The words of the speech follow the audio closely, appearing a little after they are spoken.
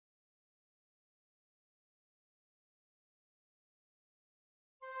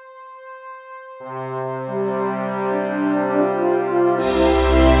Welcome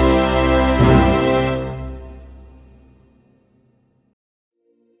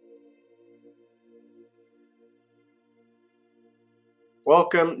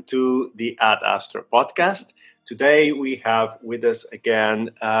to the Ad Astra podcast. Today we have with us again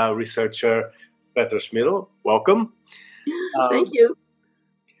researcher Petra Schmidl. Welcome. Thank you.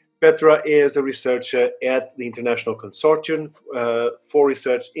 Petra is a researcher at the International Consortium for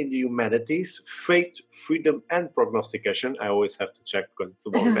Research in the Humanities, Fate, Freedom and Prognostication. I always have to check because it's a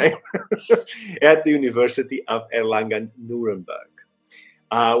long name. At the University of Erlangen-Nuremberg.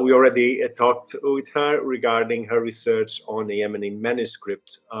 We already talked with her regarding her research on the Yemeni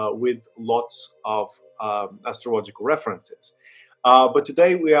manuscript with lots of astrological references. But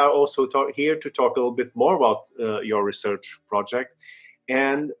today we are also here to talk a little bit more about your research project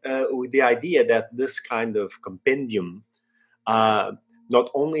and with the idea that this kind of compendium not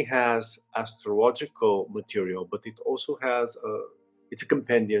only has astrological material, but it also has it's a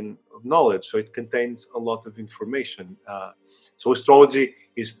compendium of knowledge, so it contains a lot of information. So astrology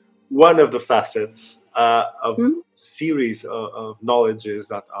is one of the facets of series of knowledges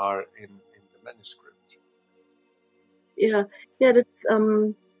that are in the manuscript. Yeah, that's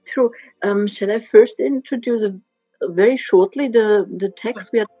true. Shall I first introduce very shortly the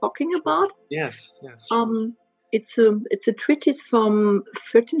text we are talking about? Yes. It's a treatise from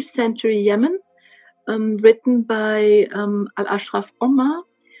 13th century Yemen, written by Al-Ashraf Omar.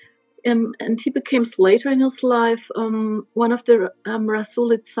 And he became later in his life one of the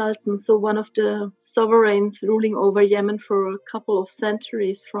Rasulid Sultans, so one of the sovereigns ruling over Yemen for a couple of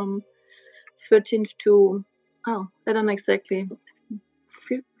centuries, from 13th to, I don't know exactly,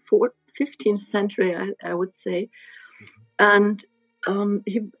 15th century, I would say. And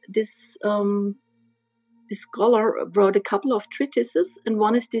this scholar wrote a couple of treatises, and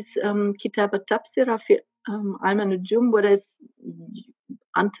one is this Kitab al-Tafsira fi al-Nujum, what is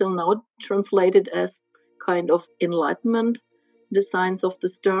until now translated as kind of enlightenment, the signs of the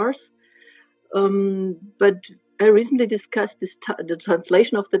stars. But I recently discussed the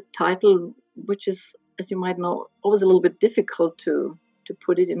translation of the title, which is, as you might know, always a little bit difficult to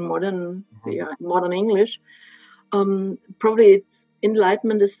put it in modern English. Probably it's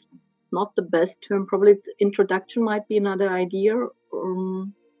enlightenment is not the best term. Probably introduction might be another idea, or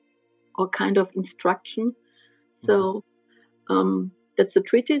kind of instruction. So that's a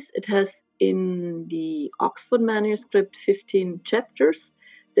treatise. It has in the Oxford manuscript 15 chapters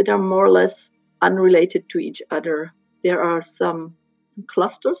that are more or less unrelated to each other. There are some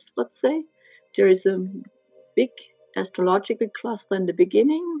clusters, let's say. There is a big astrological cluster in the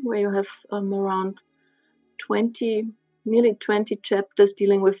beginning where you have around nearly 20 chapters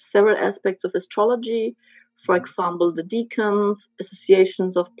dealing with several aspects of astrology. For example, the decans,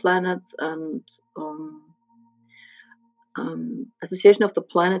 associations of planets, and association of the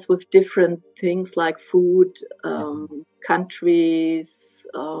planets with different things like food, countries,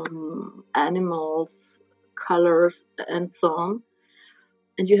 animals, colors, and so on.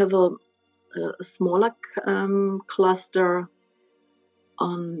 And you have a smaller cluster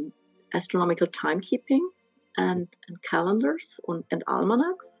on astronomical timekeeping and calendars and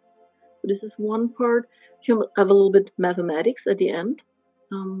almanacs. So this is one part. You have a little bit mathematics at the end.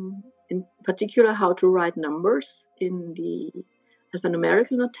 In particular, how to write numbers in the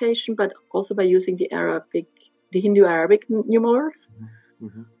alphanumerical notation, but also by using the Hindu-Arabic numerals.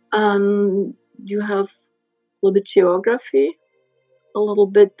 You have a little bit geography, a little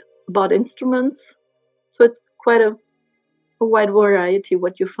bit about instruments. So it's quite a wide variety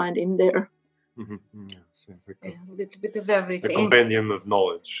what you find in there. Yes, a little bit of everything. A compendium of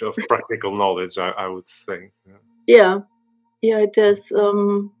knowledge, of practical knowledge, I would say. Yeah, it is.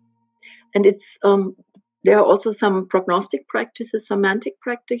 And it's there are also some prognostic practices, semantic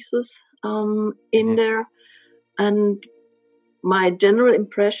practices in there. And my general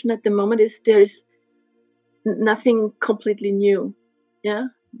impression at the moment is there is nothing completely new. Yeah,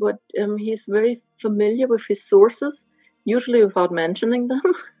 but he's very familiar with his sources, usually without mentioning them.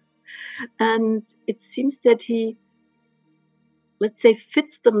 And it seems that he, let's say,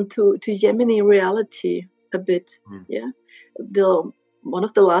 fits them to Yemeni reality a bit. Yeah. One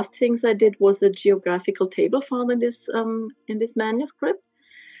of the last things I did was a geographical table found in this manuscript,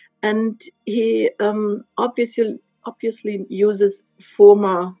 and he obviously uses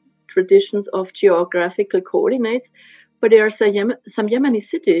former traditions of geographical coordinates, but there are some Yemeni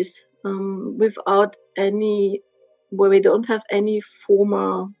cities without any, where we don't have any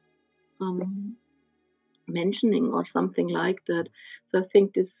former mentioning or something like that. So I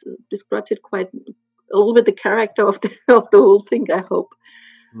think this describes it quite a little bit, the character of the whole thing, I hope.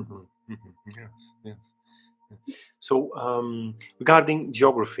 Yes, yes. So, regarding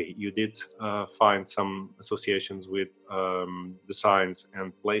geography, you did find some associations with the signs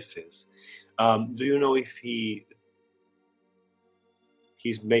and places. Do you know if he's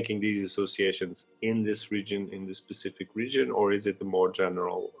making these associations in this region, in this specific region, or is it the more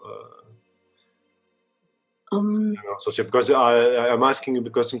general association? Because I'm asking you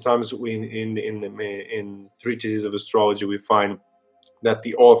because sometimes in treatises of astrology we find that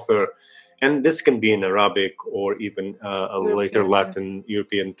the author, and this can be in Arabic or even a later Latin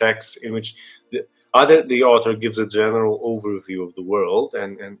European text, in which the author gives a general overview of the world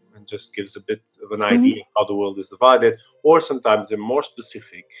and just gives a bit of an idea of how the world is divided, or sometimes they're more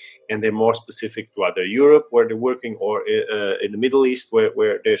specific, and they're more specific to either Europe, where they're working, or in the Middle East,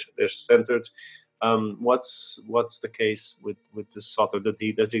 where they're centered. What's the case with this author?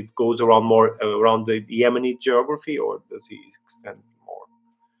 Does it goes around more around the Yemeni geography, or does he extend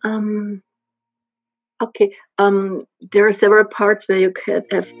more? Okay. There are several parts where you can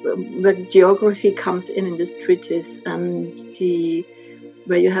have where geography comes in this treatise, and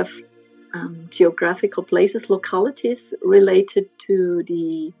where you have geographical places, localities related to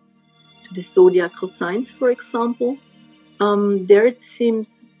the zodiacal signs, for example. There it seems,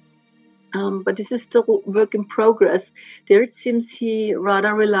 but this is still work in progress. There it seems he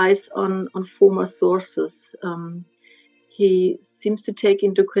rather relies on former sources. He seems to take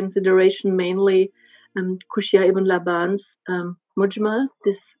into consideration mainly Kushya ibn Laban's Mujmal.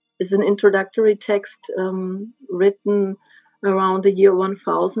 This is an introductory text written around the year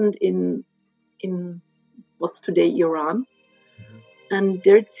 1000 in what's today Iran. And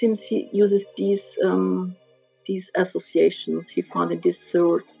there it seems he uses these associations he found in this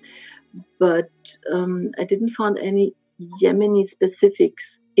source. But I didn't find any Yemeni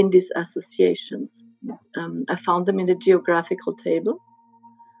specifics in these associations. I found them in the geographical table,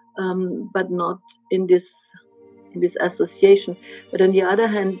 but not in these associations. But on the other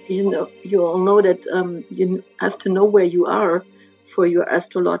hand, you all know that you have to know where you are for your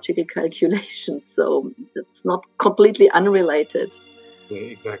astrological calculations. So it's not completely unrelated. Yeah,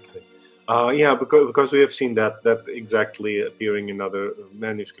 exactly. Because we have seen that exactly appearing in other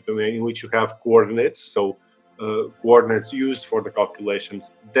manuscripts, in which you have coordinates. So coordinates used for the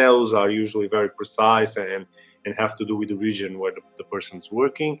calculations, those are usually very precise and have to do with the region where the person's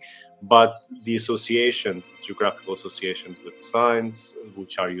working. But the associations, geographical associations with signs,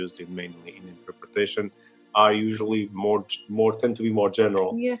 which are used mainly in interpretation, are usually tend to be more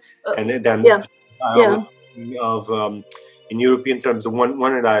general. Yeah. And then in European terms, the one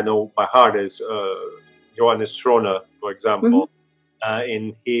that I know by heart is Johannes Schroner, for example.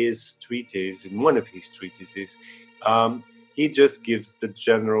 In one of his treatises, he just gives the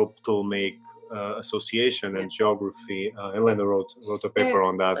general Ptolemaic association and geography. Elena wrote a paper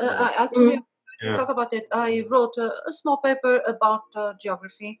on that. Actually, talk about it. I wrote a small paper about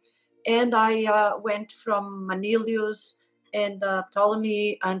geography, and I went from Manilius and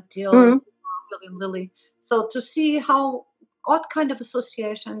Ptolemy until William Lilly. So to see what kind of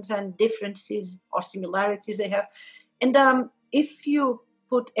associations and differences or similarities they have, and if you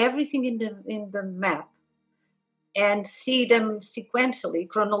put everything in the map and see them sequentially,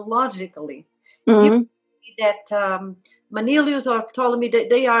 chronologically, you see that Manilius or Ptolemy,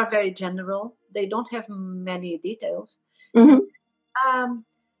 they are very general. They don't have many details.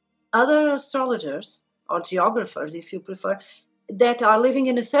 Other astrologers or geographers, if you prefer, that are living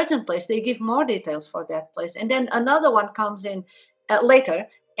in a certain place, they give more details for that place. And then another one comes in later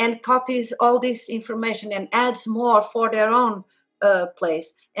and copies all this information and adds more for their own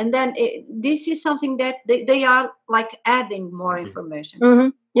place. And then this is something that they are like adding more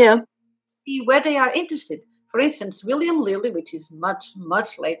information. See where they are interested. For instance, William Lilly, which is much,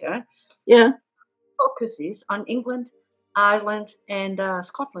 much later, focuses on England, Ireland, and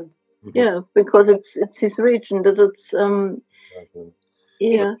Scotland. Yeah, because it's his region. That it's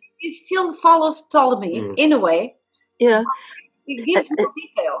It still follows Ptolemy in a way. Yeah, it gives more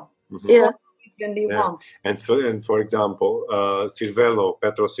detail. And for example,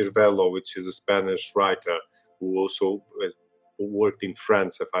 Petra Schmidl, which is a Spanish writer who also worked in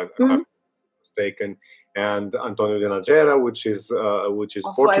France, if I'm mistaken, and Antonio de Najera, which is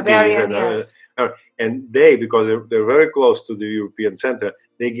Portuguese, and they, because they're very close to the European center,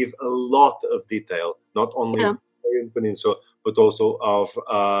 they give a lot of detail, not only of the Iberian Peninsula, but also of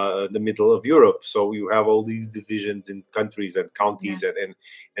the middle of Europe. So you have all these divisions in countries and counties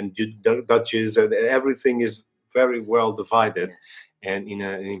and duchies, and everything is very well divided. And in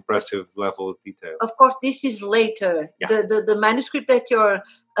an impressive level of detail. Of course, this is later. The manuscript that you're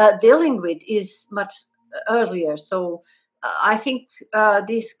dealing with is much earlier. So I think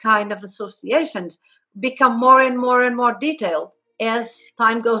these kind of associations become more and more and more detailed as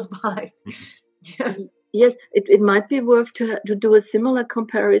time goes by. Yeah. Yes, it might be worth to do a similar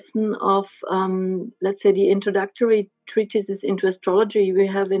comparison of, let's say, the introductory treatises into astrology we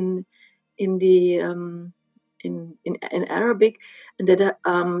have in Arabic, and that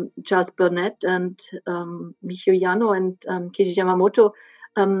Charles Burnett and Michio Yano and Keiji Yamamoto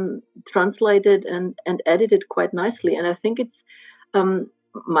translated and edited quite nicely. And I think it's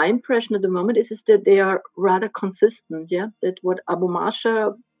my impression at the moment is that they are rather consistent. Yeah, that what Abu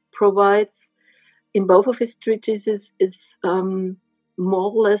Marsha provides in both of his treatises is more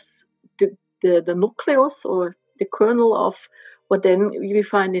or less the nucleus or the kernel of what then we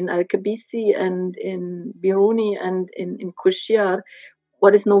find in Al-Kabisi and in Biruni and in Kushiyar.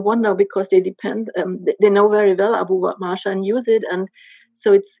 What is no wonder, because they depend, they know very well Abu Marsha and use it, and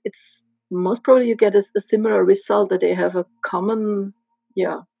so it's most probably you get a similar result, that they have a common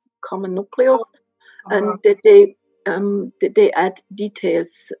nucleus, and that they add details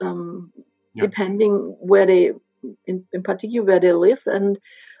depending where they, in particular, where they live and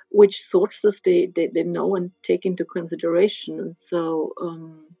which sources they know and take into consideration. And so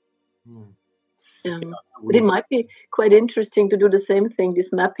but it might be quite interesting to do the same thing,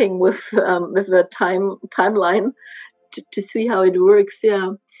 this mapping with a timeline to see how it works.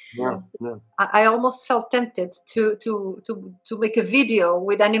 Yeah. I almost felt tempted to make a video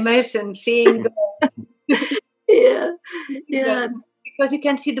with animation, seeing the because you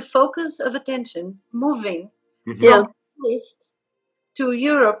can see the focus of attention moving from East to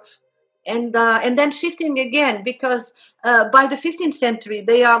Europe, and then shifting again, because by the 15th century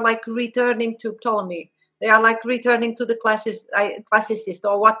they are like returning to Ptolemy. They are like returning to the classicist,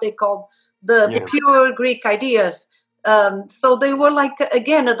 or what they call the pure Greek ideas. So they were like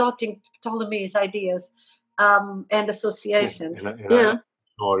again adopting Ptolemy's ideas and associations.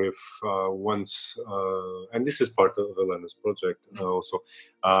 Or if once, and this is part of Elena's project also,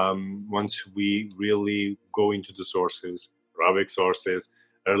 once we really go into the sources, Arabic sources,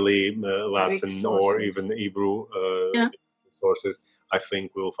 early Latin or even Hebrew sources, I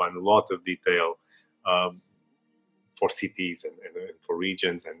think we'll find a lot of detail for cities and for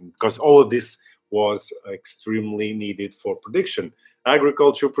regions, and because all of this was extremely needed for prediction,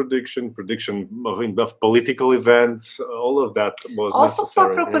 agriculture prediction of political events, all of that was also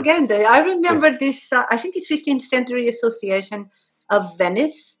necessary. For propaganda. I remember this, I think it's 15th century association of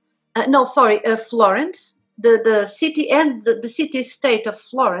Venice, Florence, the city and the city-state of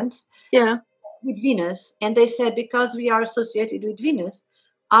Florence with Venus, and they said, because we are associated with Venus,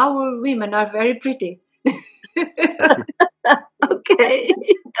 our women are very pretty. Okay.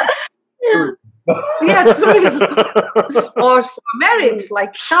 Tourism. Or for marriage,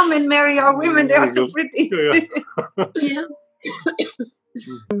 like come and marry our women, they are so pretty.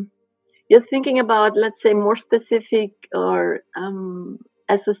 You're thinking about, let's say, more specific or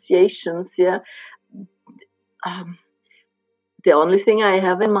associations. The only thing I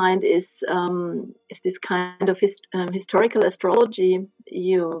have in mind is this kind of historical astrology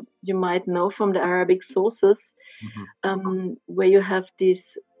you might know from the Arabic sources, where you have these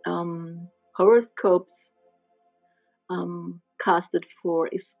horoscopes casted, for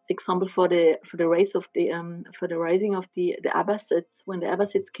example, for the rising of the Abbasids, when the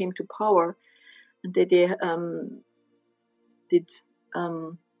Abbasids came to power, and they did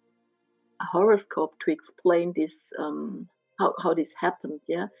a horoscope to explain this. How this happened,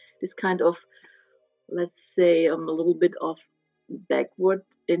 this kind of, let's say, a little bit of backward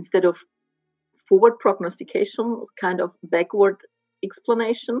instead of forward prognostication, kind of backward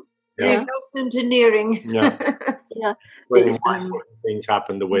explanation. Reverse engineering. When things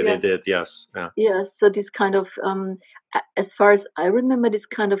happen the way they did, so this kind of, as far as I remember, this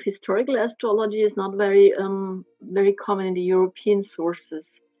kind of historical astrology is not very common in the European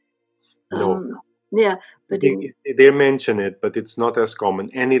sources. But they mention it, but it's not as common,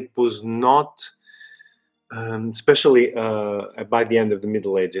 and it was not, especially by the end of the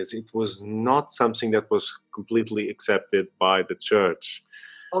Middle Ages, it was not something that was completely accepted by the church.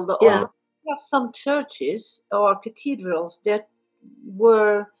 Although we have some churches or cathedrals that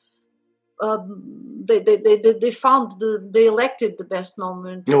were they found they elected the best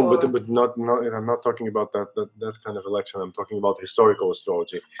moment. But not. I'm not talking about that kind of election. I'm talking about historical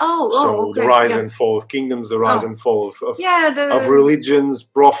astrology. Okay. The rise and fall of kingdoms, the rise and fall of religions,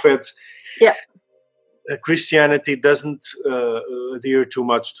 prophets. Christianity doesn't adhere too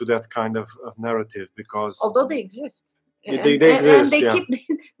much to that kind of narrative, because although they exist. They exist,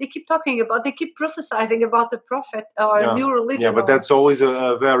 they keep talking about, they keep prophesying about the prophet or a new religion. But that's always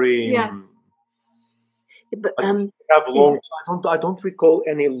a very. But have long. I don't recall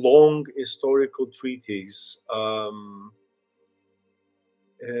any long historical treaties of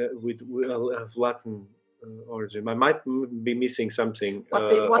Latin origin. I might be missing something.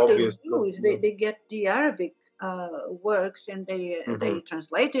 What they do is they get the Arabic works and they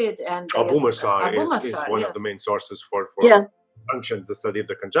translate it, and Abu Masar is one of the main sources for conjunctions, the study of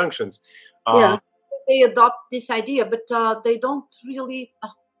the conjunctions. They adopt this idea, but they don't really.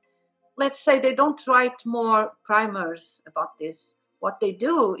 Let's say they don't write more primers about this. What they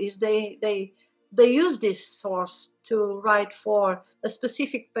do is they use this source to write for a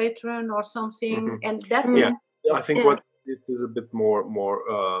specific patron or something, and that I think what this is a bit more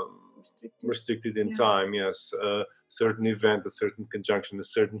restricted in time. Yes, a certain event, a certain conjunction, a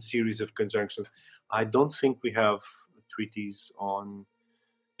certain series of conjunctions. I don't think we have treaties on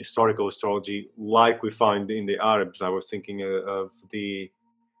historical astrology like we find in the Arabs. I was thinking of the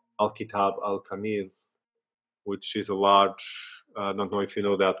Al-Kitab Al-Kamil, which is a large. I don't know if you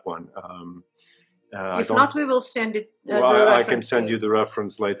know that one. If not, we will send it. I can send you the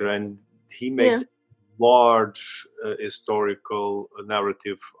reference later, and he makes large historical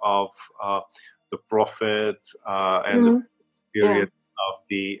narrative of the prophet and the period of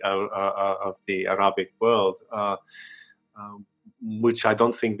the Arabic world, which I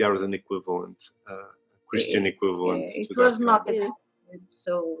don't think there is an equivalent, Christian equivalent. It was not accepted,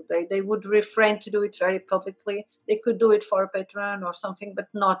 so they would refrain to do it very publicly. They could do it for a patron or something, but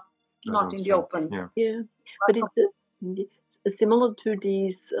not in the open. But it's similar to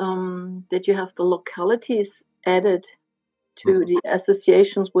these that you have the localities added to the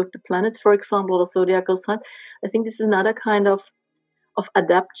associations with the planets, for example, or zodiacal sign. I think this is another kind of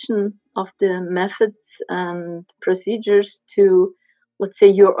adaptation of the methods and procedures to, let's say,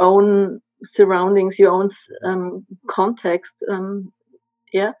 your own surroundings, your own context.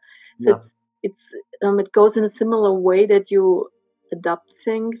 It goes in a similar way that you adapt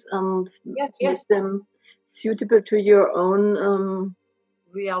things and make them suitable to your own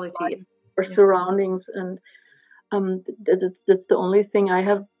reality or surroundings, and that's the only thing I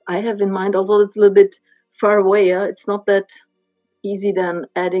have in mind. Also, it's a little bit far away. It's not that easy than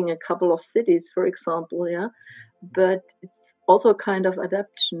adding a couple of cities, for example. But it's also a kind of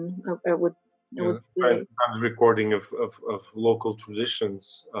adaptation. I would say. Sometimes recording of local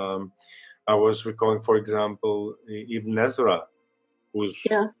traditions. I was recalling, for example, Ibn Ezra, who's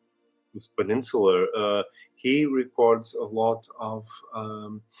peninsular. He records a lot of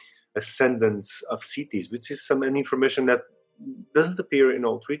ascendants of cities, which is some information that doesn't appear in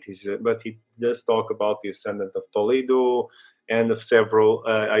all treaties, but he does talk about the ascendant of Toledo and of several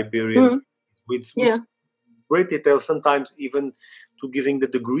Iberian cities, with great detail, sometimes even to giving the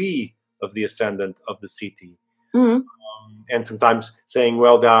degree of the ascendant of the city. And sometimes saying,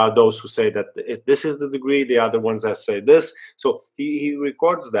 well, there are those who say that this is the degree, the other ones that say this. So he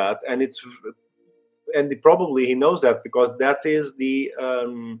records that, and probably he knows that because that is the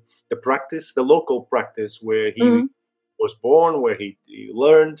practice, the local practice where he was born, where he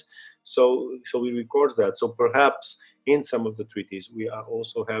learned. So he records that. So perhaps in some of the treaties we are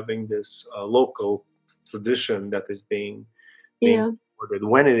also having this local tradition that is being recorded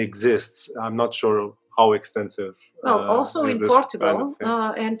when it exists. I'm not sure how extensive. Also in Portugal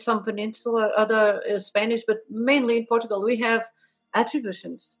and some peninsula, other Spanish, but mainly in Portugal, we have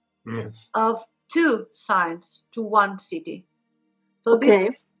attributions of 2 signs to one city. So this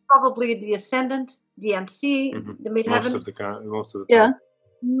is probably the ascendant, the MC, the midheaven. Most of the time.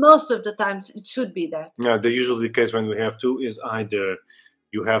 Most of the times it should be that. Yeah, usually the case when we have 2 is either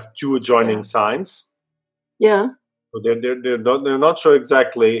you have 2 adjoining signs. So they're not sure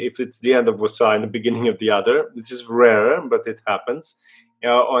exactly if it's the end of a sign, the beginning of the other. This is rare, but it happens.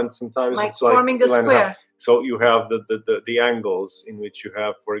 And sometimes like it's forming a square. So you have the angles in which you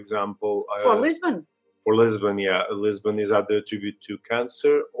have, for example, for Lisbon. For Lisbon, Lisbon is either attributed to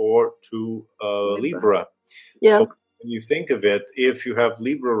Cancer or to Libra. So when you think of it, if you have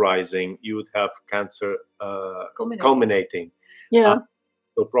Libra rising, you would have Cancer culminating.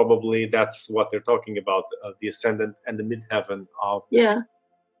 So probably that's what they're talking about, the ascendant and the midheaven of the city.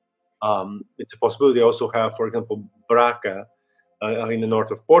 It's a possibility. They also have, for example, Braga in the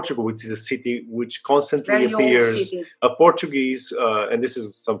north of Portugal, which is a city which constantly appears of Portuguese, and this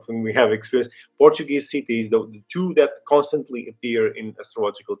is something we have experienced. Portuguese cities, the 2 that constantly appear in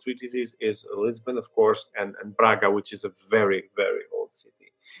astrological treatises is Lisbon, of course, and Braga, which is a very, very old city.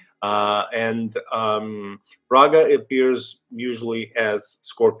 Braga appears usually as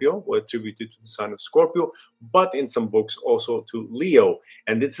Scorpio, or attributed to the sign of Scorpio, but in some books also to Leo.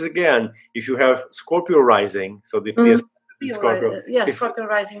 And this is again, if you have Scorpio rising, so the Scorpio. Scorpio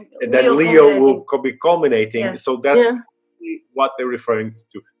rising. And then Leo will be culminating. Yes. So that's what they're referring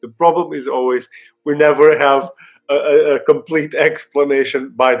to. The problem is always we never have a complete explanation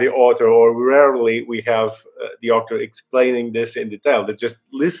by the author, or rarely we have the author explaining this in detail. They just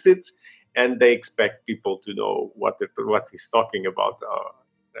list it, and they expect people to know what he's talking about.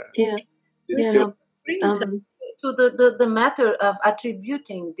 Brings to the matter of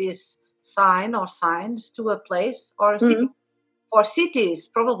attributing this sign or signs to a place or a city. For cities,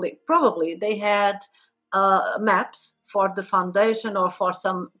 probably they had maps for the foundation or for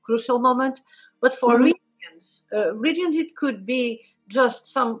some crucial moment. But for regions, it could be just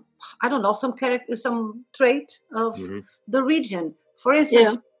some, I don't know, some character, some trait of the region. For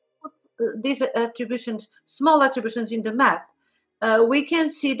instance, put these attributions, small attributions in the map, we can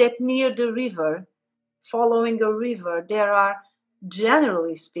see that near the river, following a river, there are,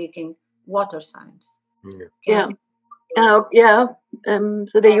 generally speaking, water signs. So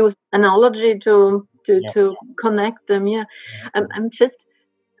they use analogy to connect them. I'm just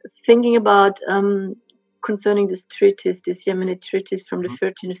thinking about concerning this treatise, this Yemeni treatise from the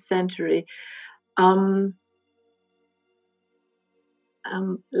 13th century.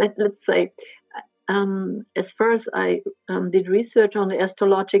 Let's say, as far as I did research on the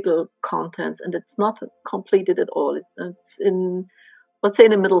astrological contents, and it's not completed at all. It's in, let's say,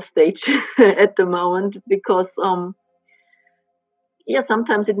 in the middle stage at the moment, because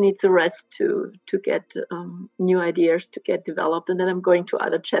sometimes it needs a rest to get new ideas to get developed, and then I'm going to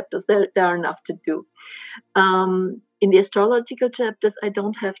other chapters. There are enough to do. In the astrological chapters, I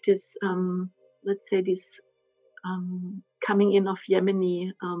don't have this, let's say, this coming in of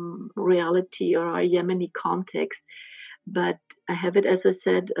Yemeni reality or a Yemeni context, but I have it, as I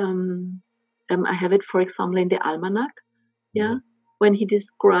said, I have it, for example, in the Almanac, when he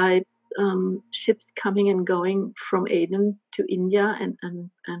described ships coming and going from Aden to India, and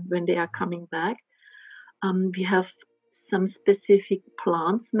when they are coming back. We have some specific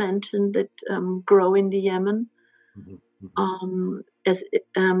plants mentioned that grow in the Yemen. As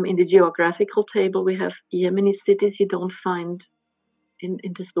in the geographical table, we have Yemeni cities you don't find in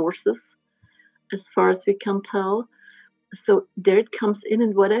the sources, as far as we can tell. So there it comes in,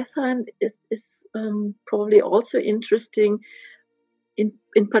 and what I find is probably also interesting,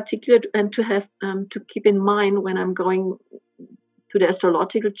 in particular, and to have to keep in mind when I'm going to the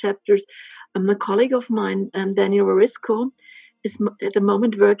astrological chapters. A colleague of mine, Daniel Warisco, is at the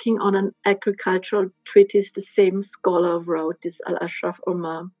moment working on an agricultural treatise. The same scholar wrote this, Al-Ashraf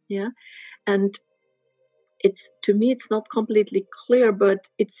Omar. And to me it's not completely clear, but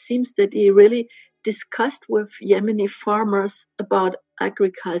it seems that he really discussed with Yemeni farmers about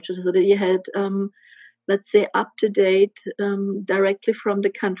agriculture, so that he had let's say up-to-date, directly from the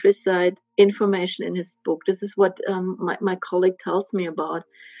countryside information in his book. This is what my colleague tells me about.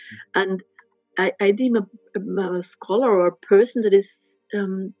 And I deem a scholar or a person that is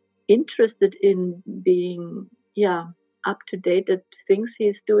interested in being up-to-date, that things he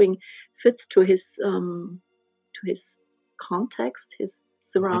is doing fits to his context, his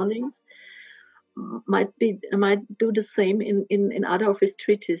surroundings. Might do the same in other of his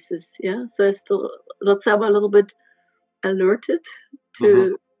treatises. So I still, let's say, I'm a little bit alerted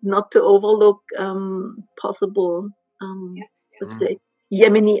to not to overlook possible let's say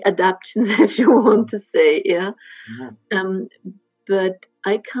Yemeni adaptations, if you want to say. But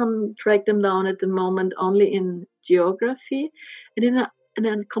I can track them down at the moment only in geography, and in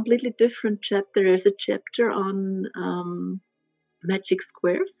a completely different chapter. There's a chapter on magic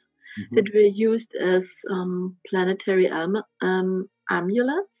squares that were used as planetary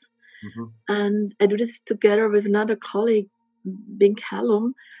amulets. And I do this together with another colleague, Bing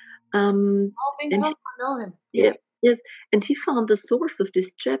Callum. Bing Callum, I know him. Yes, and he found the source of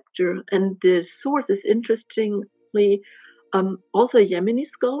this chapter, and the source is interestingly also a Yemeni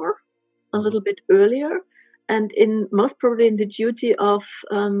scholar, a little bit earlier, and most probably in the duty of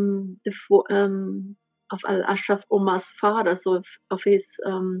Al-Ashraf Omar's father, so of his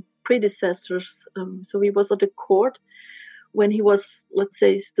predecessors. So he was at the court when he was, let's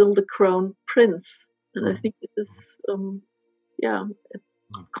say, still the crown prince. And I think this is, it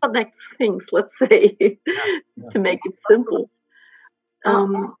connects things, let's say, to make it simple.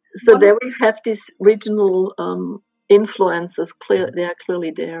 So there we have these regional influences. They are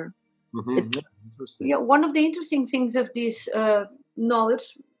clearly there. Interesting. One of the interesting things of this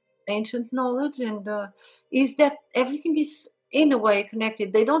knowledge, ancient knowledge, and is that everything is in a way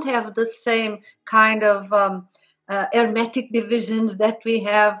connected. They don't have the same kind of hermetic divisions that we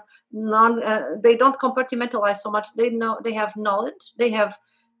have. They don't compartmentalize so much. They have knowledge. They have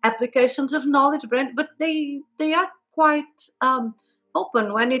applications of knowledge, but they are quite open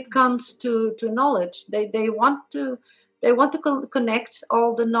when it comes to knowledge. They want to connect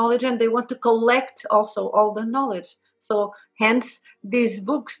all the knowledge, and they want to collect also all the knowledge. So hence these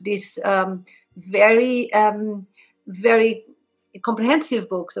books, these very comprehensive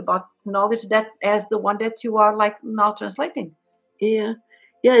books about knowledge, that as the one that you are like now translating. Yeah,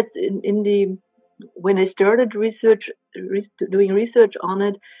 it's in the when I started doing research on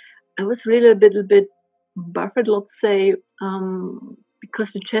it, I was really a little bit buffered, let's say,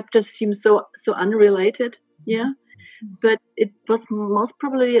 because the chapters seem so unrelated. Yeah, but it was most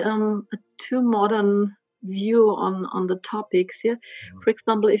probably a too modern view on the topics. Yeah, for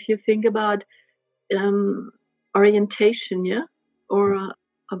example, if you think about orientation, yeah, or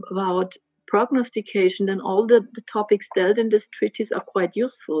about prognostication, then all the topics dealt in this treatise are quite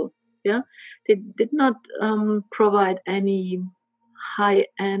useful. Yeah, they did not provide any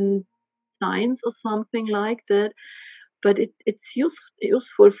high-end science or something like that, but it's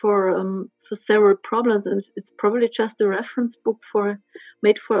useful for several problems, and it's probably just a reference book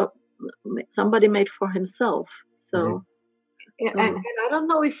made for somebody made for himself. So. Yeah, and I don't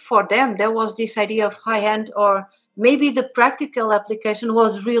know if for them there was this idea of high end, or maybe the practical application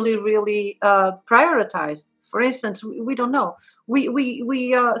was really, really prioritized. For instance, we don't know. We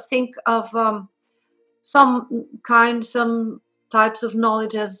think of some types of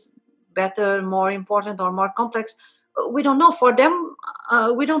knowledge as better, more important, or more complex. We don't know. For them,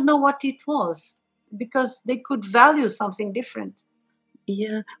 we don't know what it was, because they could value something different.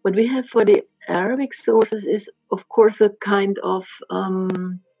 Yeah, what we have for the Arabic sources is, of course, a kind of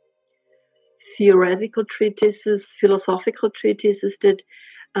theoretical treatises, philosophical treatises that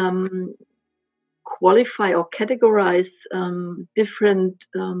qualify or categorize different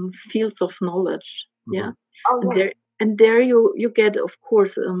fields of knowledge. Mm-hmm. Yeah, oh, yes. and there you get, of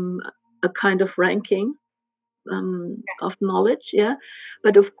course, a kind of ranking of knowledge, yeah,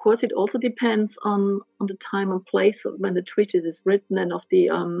 but of course it also depends on the time and place when the treatise is written, and of the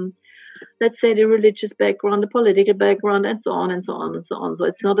let's say the religious background, the political background, and so on and so on and so on. So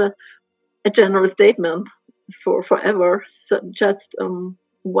it's not a general statement for forever, so just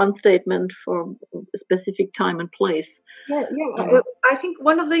one statement for a specific time and place. I think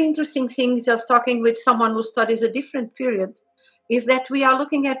one of the interesting things of talking with someone who studies a different period is that we are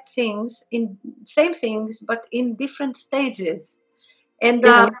looking at same things, but in different stages. And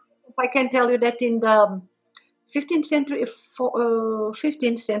I can tell you that in the 15th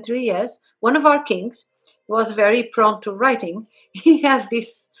century, yes, one of our kings was very prone to writing. He has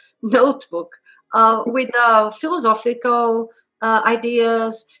this notebook with philosophical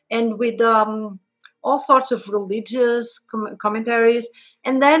ideas, and with all sorts of religious commentaries.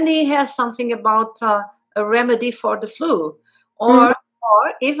 And then he has something about a remedy for the flu, or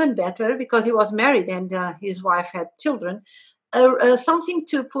even better, because he was married and his wife had children, something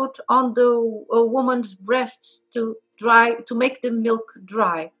to put on the woman's breasts to make the milk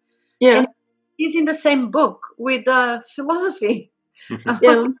dry. Yeah. And he's in the same book with philosophy.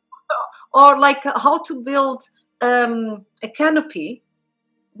 Yeah. Or like how to build a canopy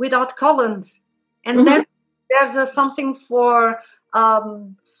without columns. And then there's something for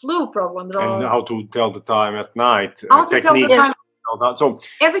flu problems. And how to tell the time at night. How to tell the time. All that. So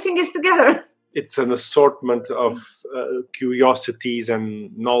everything is together. It's an assortment of curiosities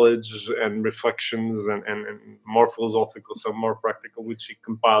and knowledge and reflections and more philosophical, some more practical, which he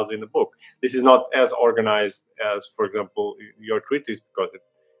compiles in the book. This is not as organized as, for example, your treatise, because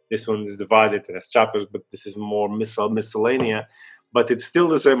this one is divided as chapters, but this is more miscellanea. But it's still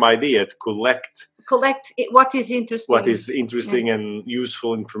the same idea, to collect what is interesting, and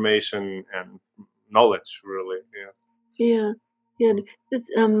useful information and knowledge, really. Yeah.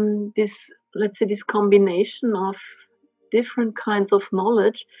 This let's say this combination of different kinds of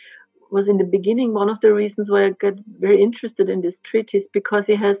knowledge was in the beginning one of the reasons why I got very interested in this treatise, because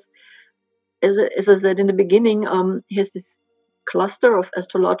he has, as I said in the beginning, he has this cluster of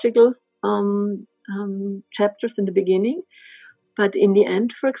astrological chapters in the beginning, but in the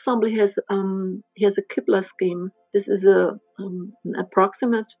end, for example, he has a Qibla scheme. This is an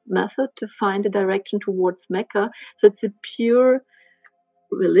approximate method to find the direction towards Mecca. So it's a pure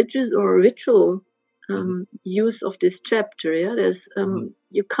religious or ritual use of this chapter. Yeah, there's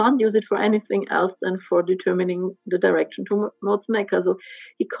you can't use it for anything else than for determining the direction towards Mecca. So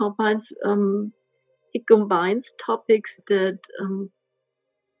he combines topics that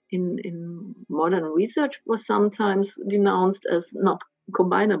in modern research was sometimes denounced as not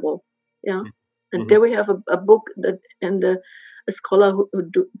combinable. Yeah, and there we have a book that and a scholar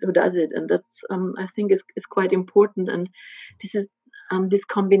who does it, and that's I think is quite important. And this is this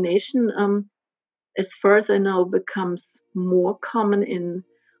combination as far as I know, becomes more common in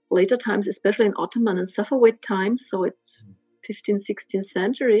later times, especially in Ottoman and Safavid times. So it's 15th, 16th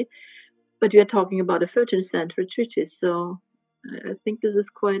century. But we are talking about a 13th century treatise. So I think this is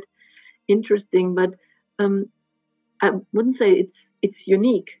quite interesting. But I wouldn't say it's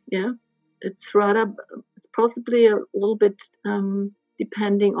unique. Yeah, it's possibly a little bit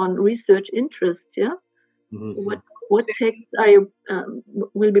depending on research interests. Yeah, what texts are you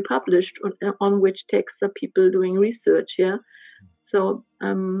will be published on which texts are people doing research? Yeah, so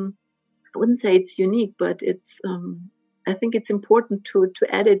I wouldn't say it's unique, but it's I think it's important to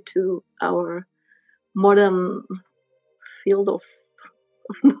add it to our modern field of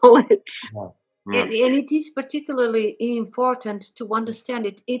knowledge. And it is particularly important to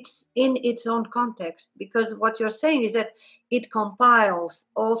understand it's in its own context, because what you're saying is that it compiles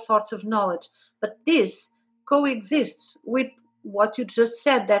all sorts of knowledge, but this coexists with what you just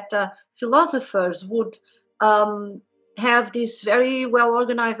said, that philosophers would have this very well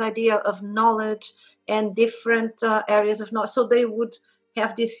organized idea of knowledge and different areas of knowledge. So they would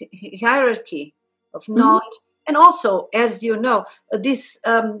have this hierarchy of knowledge, and also, as you know, this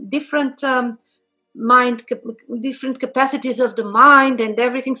different different capacities of the mind and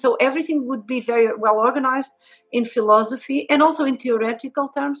everything. So everything would be very well organized in philosophy and also in theoretical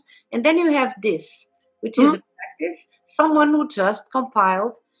terms. And then you have this, which is a practice, someone who just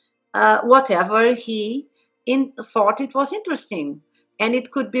compiled whatever he thought it was interesting. And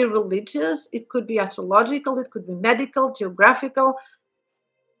it could be religious, it could be astrological, it could be medical, geographical,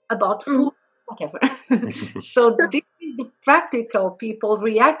 about food, whatever. So this is the practical people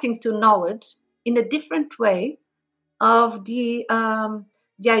reacting to knowledge in a different way of the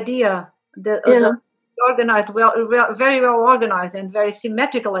idea, the organized, very well organized and very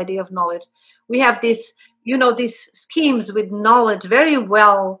symmetrical idea of knowledge. We have this, these schemes with knowledge very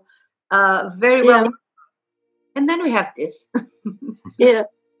well, well, and then we have this. yeah,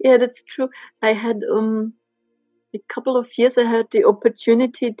 that's true. I had a couple of years I had the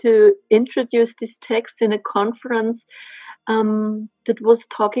opportunity to introduce this text in a conference that was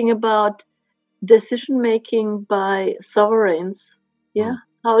talking about decision making by sovereigns. Yeah,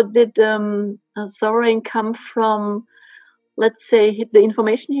 how did a sovereign come from, let's say, the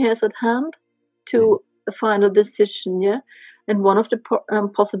information he has at hand to a final decision? Yeah, and one of the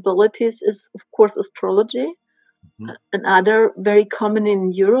possibilities is, of course, astrology. Another very common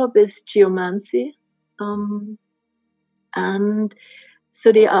in Europe is geomancy. And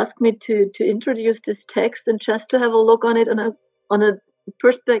so they asked me to introduce this text and just to have a look on it on a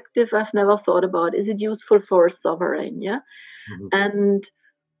perspective I've never thought about. Is it useful for a sovereign? Yeah. And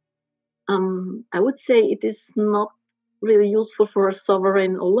I would say it is not really useful for a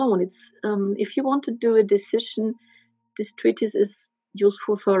sovereign alone. It's if you want to do a decision, this treatise is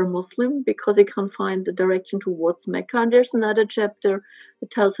useful for a Muslim because he can find the direction towards Mecca. And there's another chapter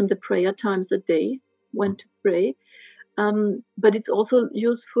that tells him the prayer times a day, when to pray. But it's also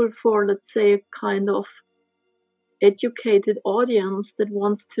useful for, let's say, a kind of educated audience that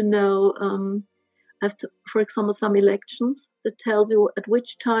wants to know, for example, some elections that tells you at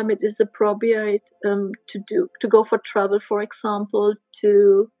which time it is appropriate to go for travel, for example,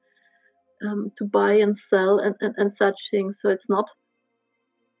 to buy and sell and such things. So it's not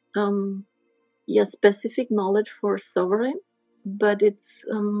specific knowledge for sovereign, but it's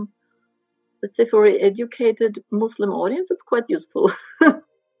let's say for an educated Muslim audience, it's quite useful.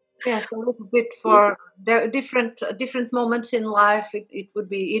 Yes, a little bit for the different moments in life. It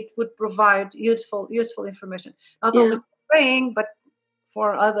would provide useful information, not only for praying, but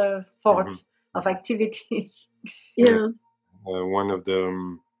for other sorts of activities. Yeah. One of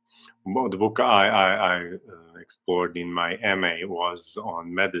the book I explored in my MA was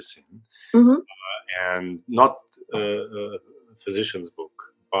on medicine, and not a physician's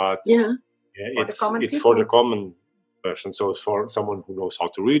book, but it's for the common person. So for someone who knows how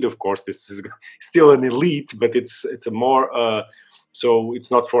to read, of course, this is still an elite, but it's a more so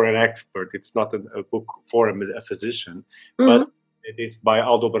it's not for an expert. It's not a book for a physician, but it is by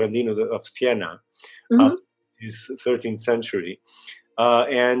Aldo Brandino of Siena. It's 13th century,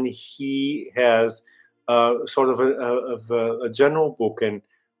 and he has sort of a general book in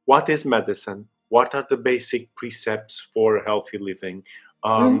what is medicine, what are the basic precepts for healthy living,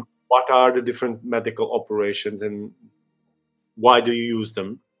 what are the different medical operations and why do you use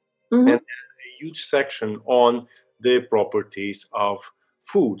them, and a huge section on the properties of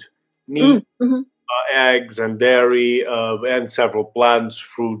food, meat, eggs and dairy, and several plants,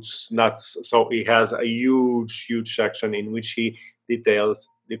 fruits, nuts. So he has a huge section in which he details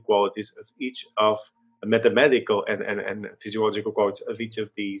the qualities of each of mathematical and physiological qualities of each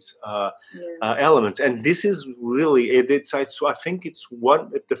of these elements. And this is really I think it's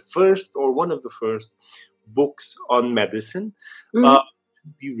one of the first books on medicine to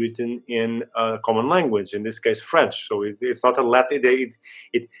be written in a common language, in this case French. So it's not a Latin.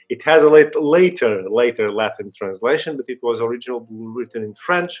 It has a later Latin translation, but it was originally written in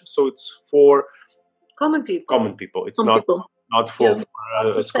French. So it's for common people. It's not for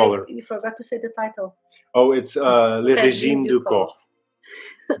a scholar. You forgot to say the title. Oh, it's Le Régime du Corps.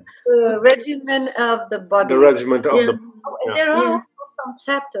 The regimen of the body. The regiment of the. There are also some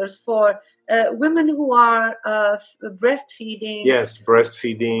chapters for women who are breastfeeding. Yes,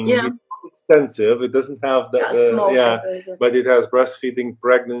 breastfeeding. Yeah. It's not extensive. It doesn't have small chapters. But it has breastfeeding,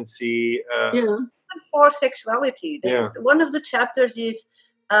 pregnancy. For sexuality. One of the chapters is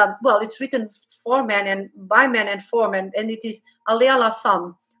it's written for men and by men and for men, and it is aller à la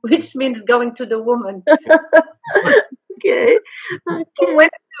femme, which means going to the woman. Okay.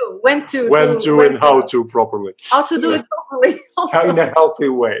 When to and how to properly. How to do it properly. Also. In a healthy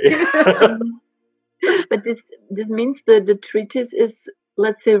way. But this means that the treatise is,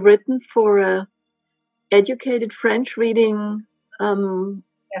 let's say, written for a educated French reading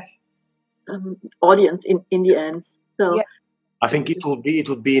audience in the end. So I think it would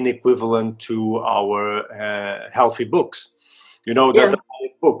be an equivalent to our healthy books. The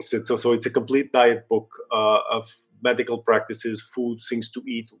diet books. It's a complete diet book of medical practices, food, things to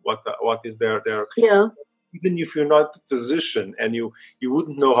eat, what is there. Even if you're not a physician and you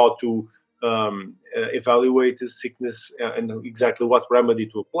wouldn't know how to evaluate the sickness and exactly what remedy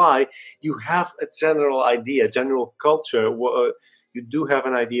to apply, you have a general idea, general culture. You do have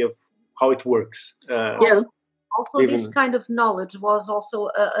an idea of how it works. Also, this kind of knowledge was also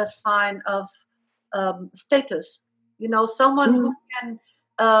a sign of status. Someone who can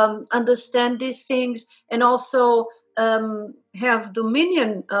understand these things and also have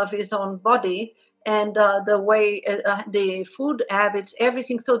dominion of his own body and the way the food habits,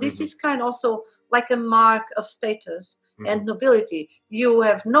 everything. So this is kind of also like a mark of status and nobility. You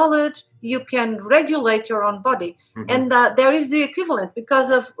have knowledge, you can regulate your own body. And there is the equivalent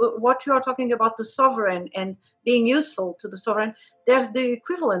because of what you are talking about, the sovereign and being useful to the sovereign. There's the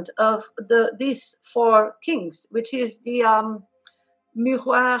equivalent of this for kings, which is the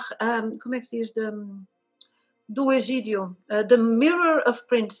miroir, como é que se diz? Do Egidio, the mirror of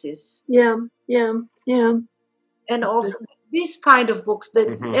princes. Yeah. And also these kind of books,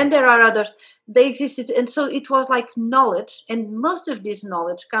 and there are others, they existed. And so it was like knowledge, and most of this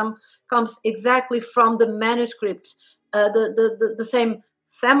knowledge comes exactly from the manuscripts, the same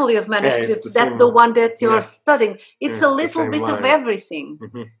family of manuscripts, the one that you're studying. It's a little bit of everything.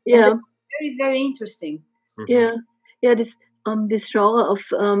 Very, very interesting. This genre of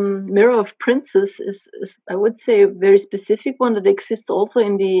mirror of princes is I would say a very specific one that exists also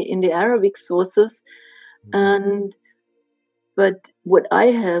in the Arabic sources. But what I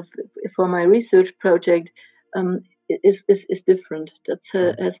have for my research project is different. That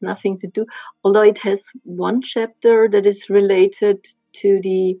has nothing to do. Although it has one chapter that is related to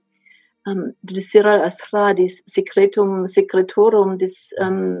the Sir al-Asra, this Secretum Secretorum, this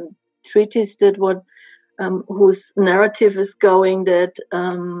treatise that whose narrative is going that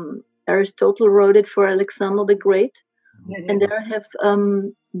Aristotle wrote it for Alexander the Great, and there I have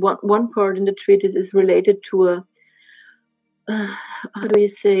one part in the treatise is related to a how do you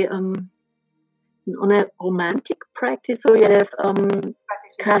say on a romantic practice. So you have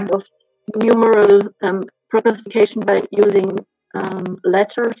kind of numeral prognostication by using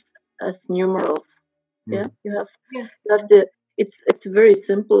letters as numerals. You have it's a very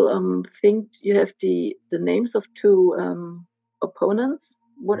simple thing. You have the names of two opponents,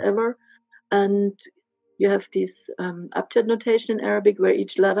 whatever, and you have this abjad notation in Arabic where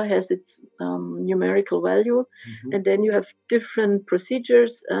each letter has its numerical value, and then you have different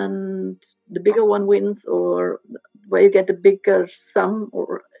procedures, and the bigger one wins, or where you get the bigger sum,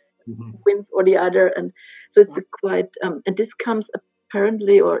 or wins, or the other, and so it's quite. And this comes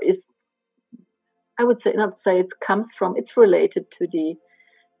apparently, or is. I would it's related to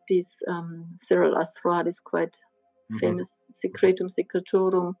this Sir al-Asra, this quite famous Secretum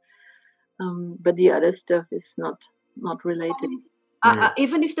Secretorum, but the other stuff is not related.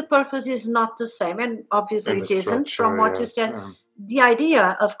 Even if the purpose is not the same, and obviously it isn't, from what you said, the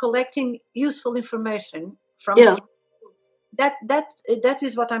idea of collecting useful information from the books, that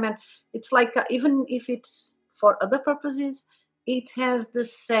is what I meant. It's like even if it's for other purposes, it has the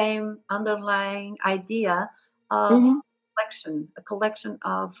same underlying idea of a collection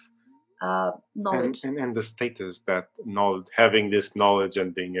of knowledge. And the status that having this knowledge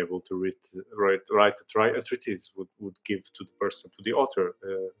and being able to write a treatise would give to the person, to the author,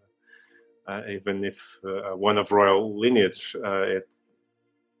 even if one of royal lineage, it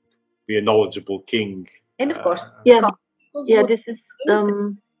be a knowledgeable king. And of course, this is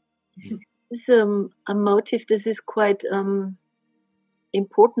a motive. This is quite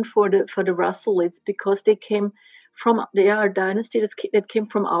important for the Russellites, because they are a dynasty that came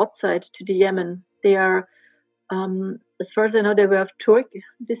from outside to the Yemen. They are, as far as I know, they were of Turk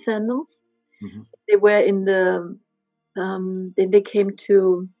descendants. Mm-hmm. They were in the then they came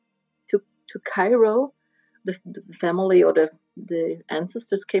to Cairo. The family or the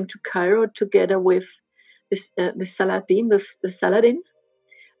ancestors came to Cairo together with Saladin,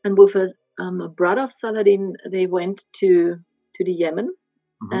 and with a brother of Saladin, they went to the Yemen.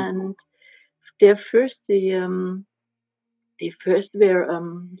 Mm-hmm. And they first were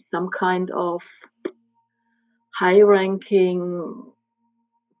some kind of high-ranking,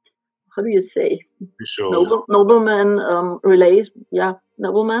 how do you say, nobleman,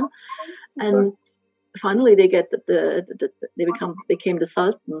 nobleman, and finally they get they became the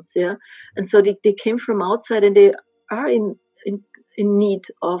sultans, and so they came from outside, and they are in need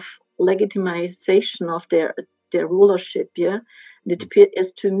of legitimization of their rulership, and it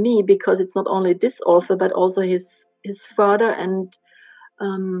appears to me, because it's not only this author but also his father and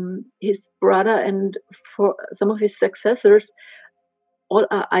his brother, and for some of his successors, all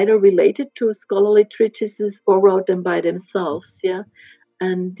are either related to scholarly treatises or wrote them by themselves,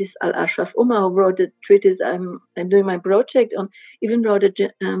 And this Al-Ashraf Umar, who wrote a treatise I'm doing my project on, even wrote a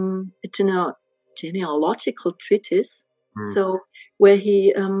genealogical treatise. So where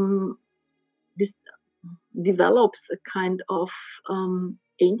he develops a kind of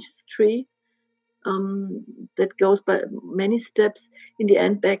ancestry that goes by many steps in the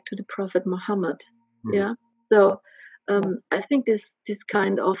end back to the Prophet Muhammad. So I think this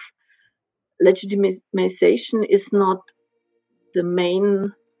kind of legitimization is not the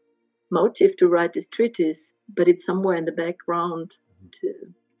main motive to write this treatise, but it's somewhere in the background to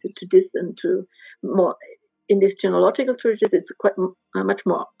this, and to more in this genealogical treatise. It's quite much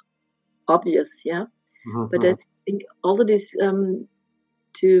more obvious, Mm-hmm. But I think also this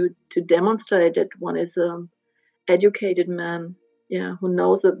to demonstrate that one is an educated man, who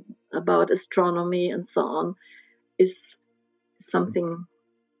knows about astronomy and so on, is something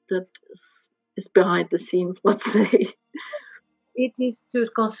that is behind the scenes, let's say. It is to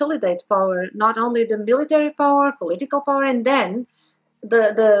consolidate power, not only the military power, political power, and then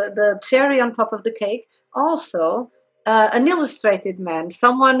the cherry on top of the cake, also an illustrated man,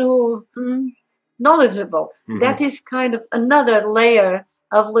 someone who knowledgeable. Mm-hmm. That is kind of another layer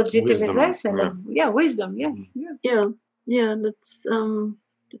of legitimization. Wisdom. Yes. Yeah.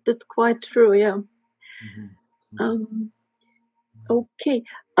 That's quite true. Yeah. Mm-hmm. Okay.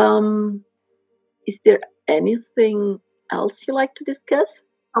 Is there anything else you like to discuss?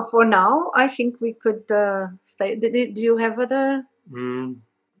 For now, I think we could stay. Do you have other?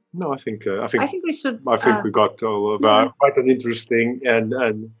 No, I think we should. I think we got all of quite an interesting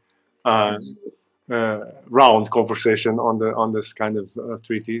and round conversation on this kind of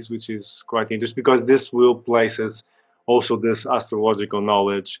treatise, which is quite interesting, because this will places also this astrological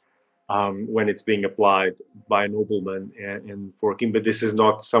knowledge when it's being applied by a nobleman and for a king. But this is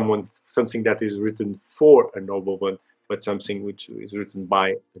not something that is written for a nobleman, but something which is written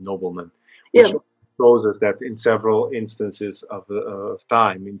by a nobleman, which shows us that in several instances of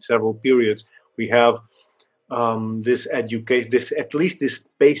time, in several periods, we have this education, this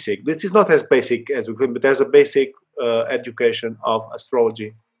basic. This is not as basic as we could, but there's a basic education of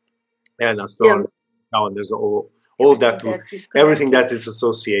astrology and astronomy. Now, and there's all that, everything that is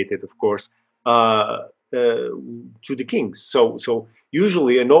associated, of course, to the kings. So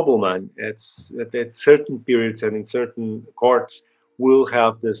usually a nobleman at certain periods and in certain courts will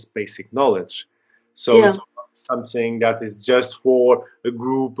have this basic knowledge. So it's something that is just for a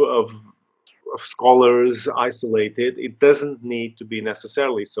group of scholars isolated. It doesn't need to be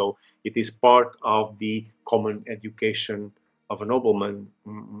necessarily so. It is part of the common education of a nobleman.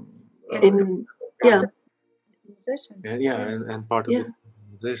 And part of the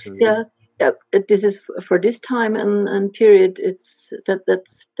civilization. This is for this time and period.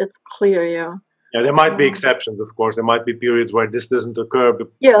 That's clear. Yeah, there might be exceptions, of course. There might be periods where this doesn't occur for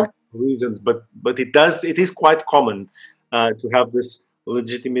reasons, but it does. It is quite common to have this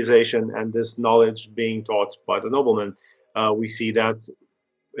legitimization and this knowledge being taught by the nobleman. We see that.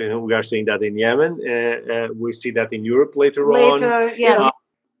 We are seeing that in Yemen. We see that in Europe later on.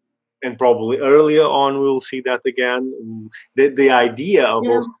 And probably earlier on, we'll see that again. The idea of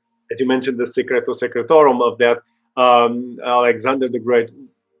also as you mentioned, the Secreto Secretorum of that, Alexander the Great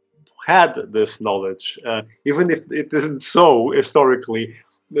had this knowledge, even if it isn't so historically.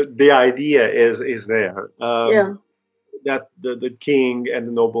 The idea is there. That the king and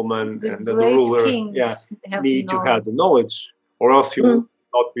the nobleman and the ruler need to have the knowledge, or else you will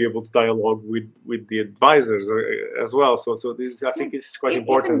not be able to dialogue with the advisors as well. So this, I think it's quite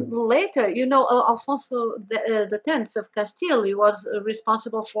important. Even later, Alfonso the Tenth of Castile was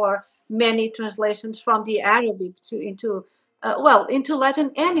responsible for many translations from the Arabic into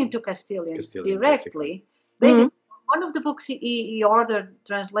Latin and into Castilian directly. Basically, one of the books he ordered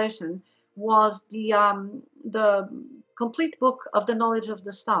translation was the complete book of the knowledge of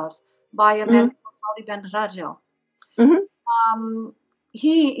the stars by a man called Ali Ben Rajel.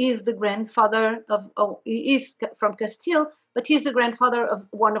 He is the grandfather of, he is from Castile, but he's the grandfather of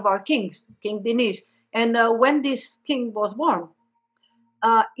one of our kings, King Dinis. And when this king was born,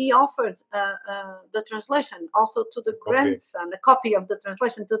 he offered the translation also to the grandson, a copy of the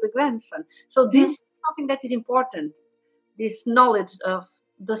translation to the grandson. So this is something that is important, this knowledge of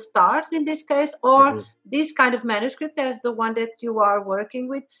the stars in this case, or this kind of manuscript as the one that you are working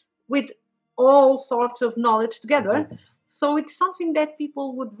with all sorts of knowledge together. So it's something that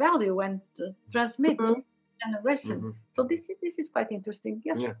people would value and transmit to generation. So this is quite interesting.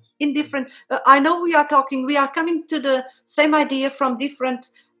 Yes, in different. I know we are coming to the same idea from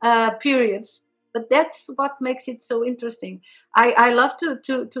different periods, but that's what makes it so interesting. I love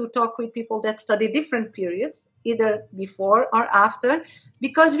to talk with people that study different periods, either before or after,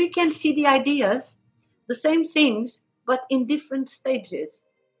 because we can see the ideas, the same things, but in different stages.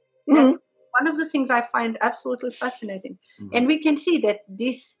 That's one of the things I find absolutely fascinating. And we can see that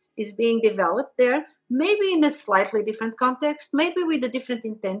this is being developed there, maybe in a slightly different context, maybe with a different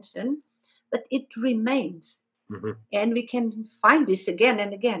intention, but it remains. And we can find this again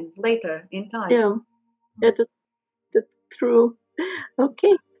and again later in time. Yeah, that's true.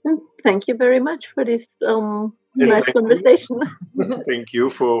 Okay, thank you very much for this nice conversation. Thank you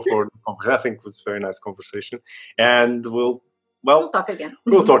for the conversation. I think it was a very nice conversation. And we'll talk again.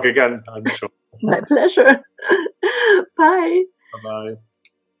 We'll talk again, I'm sure. My pleasure. Bye. Bye-bye.